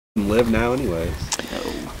Live now anyways.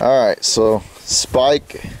 Alright, so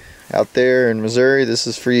Spike out there in Missouri, this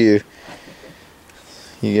is for you.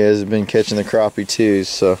 You guys have been catching the crappie too,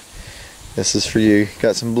 so this is for you.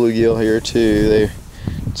 Got some bluegill here too. They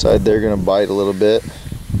decide they're gonna bite a little bit,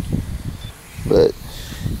 but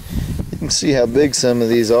you can see how big some of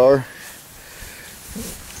these are.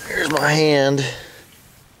 Here's my hand.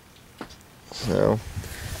 So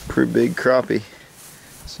pretty big crappie.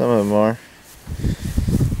 Some of them are.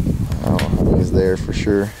 I don't know how many's there for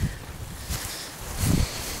sure.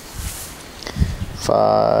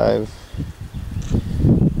 5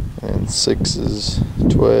 and 6 is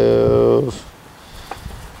 12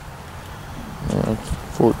 and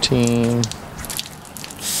 14.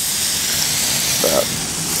 About,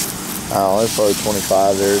 I don't know, there's probably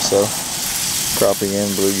 25 there, so crappie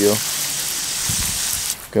and bluegill.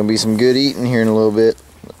 Gonna be some good eating here in a little bit.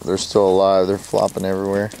 They're still alive, they're flopping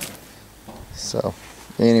everywhere. So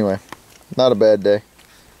anyway, not a bad day.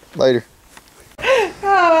 Later.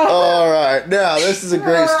 Alright, now this is a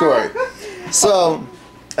great story. So,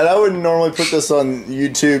 and I wouldn't normally put this on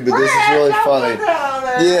YouTube, but this is really funny.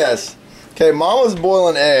 Yes. Okay, Mom was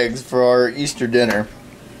boiling eggs for our Easter dinner.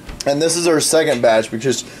 And this is our second batch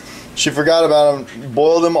because she forgot about them,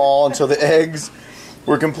 boiled them all until the eggs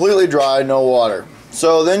were completely dry, no water.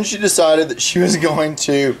 So then she decided that she was going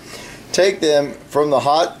to take them from the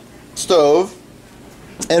hot stove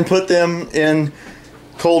and put them in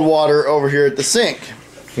cold water over here at the sink.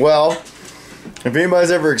 Well, if anybody's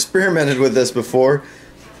ever experimented with this before,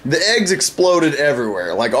 the eggs exploded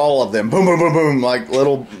everywhere, like all of them, boom, boom, boom, boom, like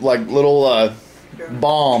little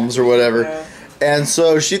bombs or whatever. Yeah. And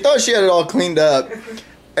so she thought she had it all cleaned up,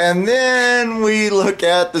 and then we look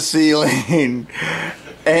at the ceiling,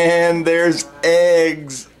 and there's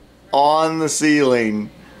eggs on the ceiling,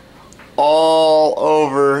 all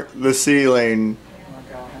over the ceiling.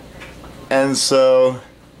 And so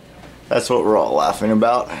that's what we're all laughing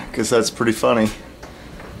about, because that's pretty funny.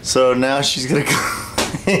 So now she's gonna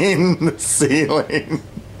clean the ceiling.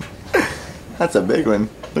 That's a big one.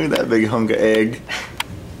 Look at that big hunk of egg.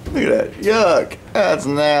 Look at that. Yuck. That's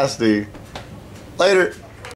nasty. Later.